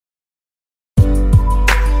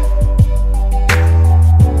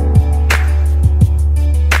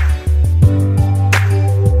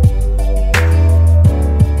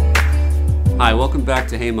back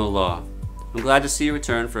to Haimo Law. I'm glad to see you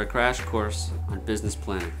return for a crash course on business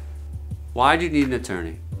planning. Why do you need an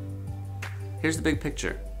attorney? Here's the big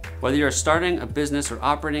picture. Whether you're starting a business or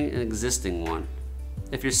operating an existing one,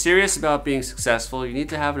 if you're serious about being successful, you need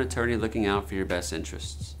to have an attorney looking out for your best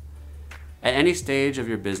interests. At any stage of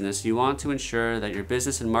your business, you want to ensure that your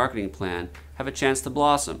business and marketing plan have a chance to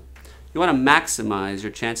blossom. You want to maximize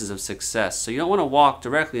your chances of success, so you don't want to walk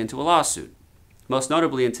directly into a lawsuit. Most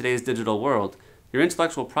notably in today's digital world, your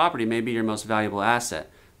intellectual property may be your most valuable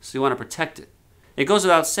asset, so you want to protect it. It goes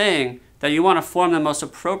without saying that you want to form the most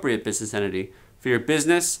appropriate business entity for your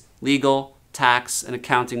business, legal, tax, and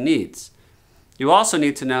accounting needs. You also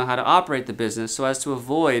need to know how to operate the business so as to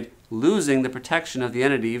avoid losing the protection of the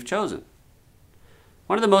entity you've chosen.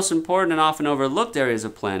 One of the most important and often overlooked areas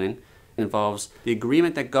of planning involves the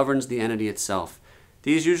agreement that governs the entity itself.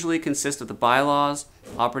 These usually consist of the bylaws,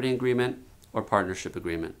 operating agreement, or partnership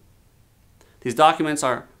agreement. These documents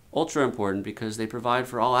are ultra important because they provide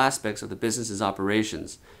for all aspects of the business's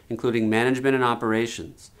operations, including management and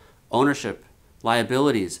operations, ownership,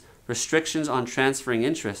 liabilities, restrictions on transferring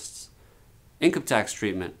interests, income tax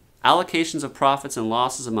treatment, allocations of profits and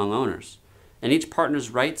losses among owners, and each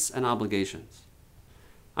partner's rights and obligations.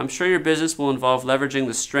 I'm sure your business will involve leveraging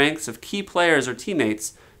the strengths of key players or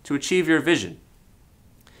teammates to achieve your vision.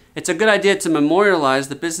 It's a good idea to memorialize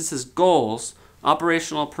the business's goals,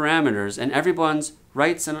 operational parameters, and everyone's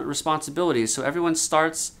rights and responsibilities so everyone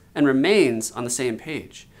starts and remains on the same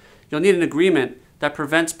page. You'll need an agreement that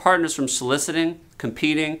prevents partners from soliciting,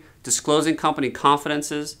 competing, disclosing company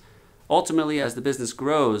confidences. Ultimately, as the business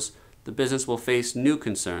grows, the business will face new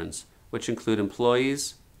concerns, which include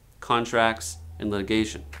employees, contracts, and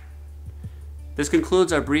litigation. This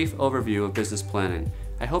concludes our brief overview of business planning.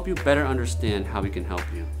 I hope you better understand how we can help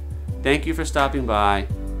you. Thank you for stopping by,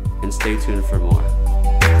 and stay tuned for more.